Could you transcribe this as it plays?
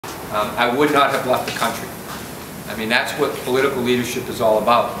I would not have left the country. I mean, that's what political leadership is all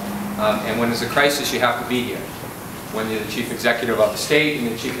about. And when there's a crisis, you have to be here. When you're the chief executive of the state and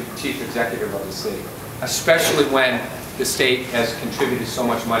the chief executive of the city. Especially when the state has contributed so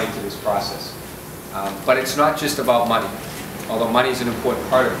much money to this process. But it's not just about money, although money is an important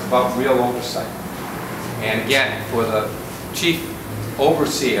part of it. It's about real oversight. And again, for the chief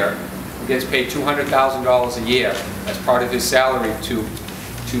overseer who gets paid $200,000 a year as part of his salary to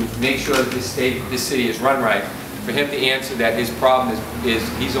make sure that this city is run right, for him to answer that his problem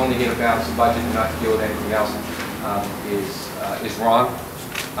is he's only here to balance the budget and not to deal with anything else is wrong.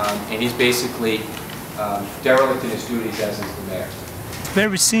 And he's basically derelict in his duties as is the mayor.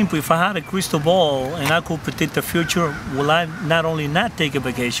 Very simple. If I had a crystal ball and I could predict the future, will I not only not take a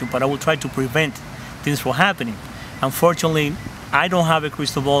vacation, but I will try to prevent things from happening. Unfortunately, I don't have a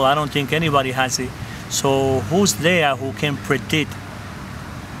crystal ball. I don't think anybody has it. So who's there who can predict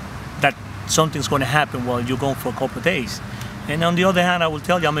that something's going to happen while you're gone for a couple of days? And on the other hand, I will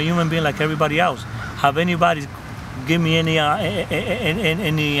tell you, I'm a human being like everybody else. Have anybody give me any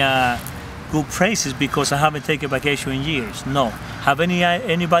good praises because I haven't taken vacation in years? No. Have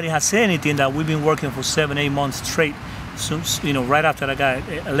anybody has said anything that we've been working for 7-8 months straight, right after I got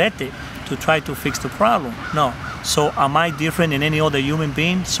elected, to try to fix the problem? No. So am I different than any other human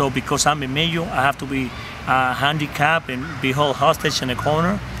being? So because I'm a mayor, I have to be handicapped and be held hostage in a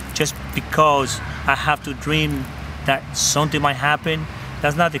corner just because I have to dream that something might happen?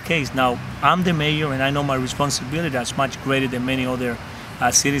 That's not the case. Now, I'm the mayor and I know my responsibility that's much greater than many other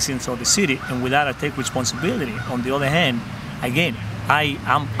citizens of the city, and with that I take responsibility. On the other hand, again,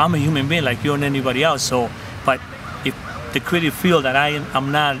 I'm a human being like you and anybody else. So, but if the critics feel that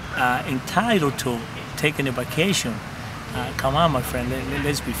I'm not entitled to taking a vacation, come on, my friend,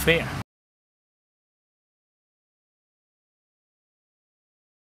 let's be fair.